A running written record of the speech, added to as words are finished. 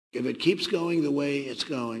If it keeps going the way it's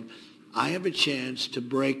going, I have a chance to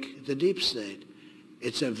break the deep state.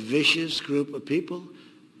 It's a vicious group of people.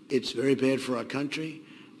 It's very bad for our country,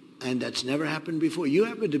 and that's never happened before. You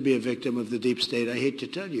happen to be a victim of the deep state, I hate to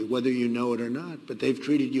tell you, whether you know it or not, but they've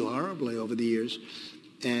treated you horribly over the years,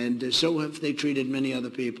 and so have they treated many other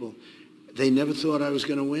people. They never thought I was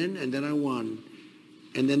going to win, and then I won.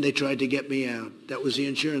 And then they tried to get me out. That was the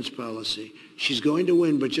insurance policy. She's going to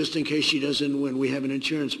win, but just in case she doesn't win, we have an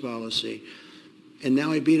insurance policy. And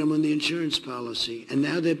now I beat them on the insurance policy. And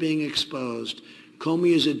now they're being exposed.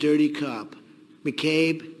 Comey is a dirty cop.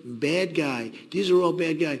 McCabe, bad guy. These are all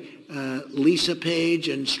bad guys. Lisa Page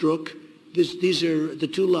and Strzok, these are the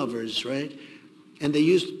two lovers, right? And they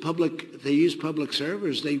used public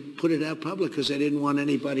servers. They put it out public because they didn't want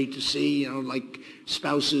anybody to see, like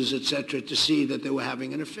spouses, et cetera, to see that they were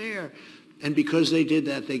having an affair. And because they did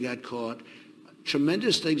that, they got caught.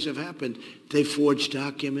 Tremendous things have happened. They forged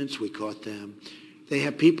documents. We caught them. They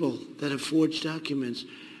have people that have forged documents.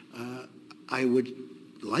 I would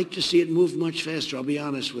like to see it move much faster, I'll be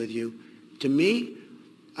honest with you. To me,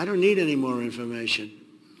 I don't need any more information.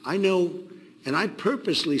 I know, and I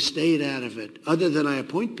purposely stayed out of it. Other than I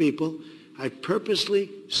appoint people, I purposely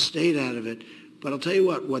stayed out of it. But I'll tell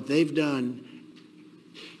you what they've done,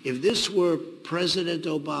 if this were President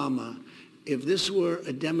Obama, if this were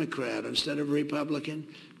a Democrat instead of a Republican,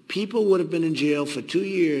 people would have been in jail for 2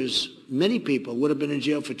 years. Many people would have been in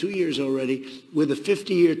jail for 2 years already with a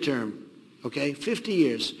 50-year term. Okay, 50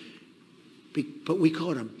 years. But we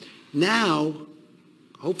caught him. Now,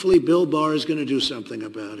 hopefully Bill Barr is going to do something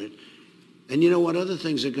about it. And you know what? Other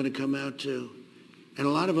things are going to come out too. And a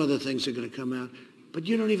lot of other things are going to come out. But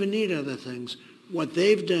you don't even need other things. What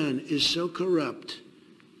they've done is so corrupt.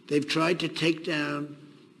 They've tried to take down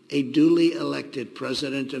a duly elected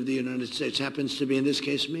president of the United States. Happens to be, in this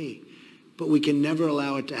case, me. But we can never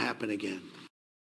allow it to happen again.